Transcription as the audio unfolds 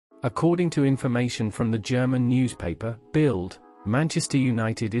According to information from the German newspaper, Bild, Manchester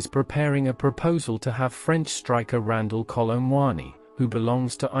United is preparing a proposal to have French striker Randal Kolo Muani, who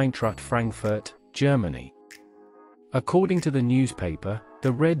belongs to Eintracht Frankfurt, Germany. According to the newspaper,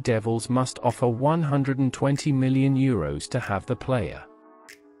 the Red Devils must offer €120 million to have the player.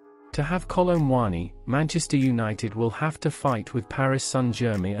 To have Kolo Muani, Manchester United will have to fight with Paris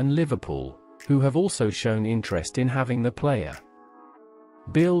Saint-Germain and Liverpool, who have also shown interest in having the player.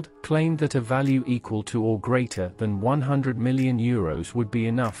 Bild claimed that a value equal to or greater than €100 million would be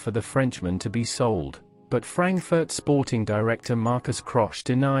enough for the Frenchman to be sold, but Frankfurt sporting director Markus Krösche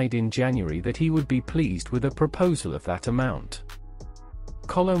denied in January that he would be pleased with a proposal of that amount.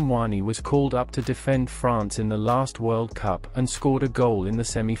 Kolo Muani was called up to defend France in the last World Cup and scored a goal in the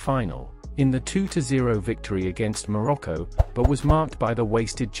semi-final, in the 2-0 victory against Morocco, but was marked by the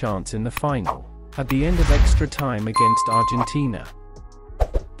wasted chance in the final, at the end of extra time against Argentina.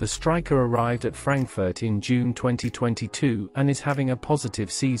 The striker arrived at Frankfurt in June 2022 and is having a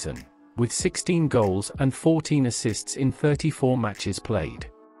positive season, with 16 goals and 14 assists in 34 matches played.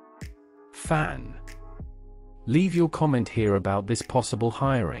 Fan. Leave your comment here about this possible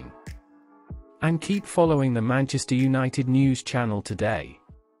hiring. And keep following the Manchester United news channel today.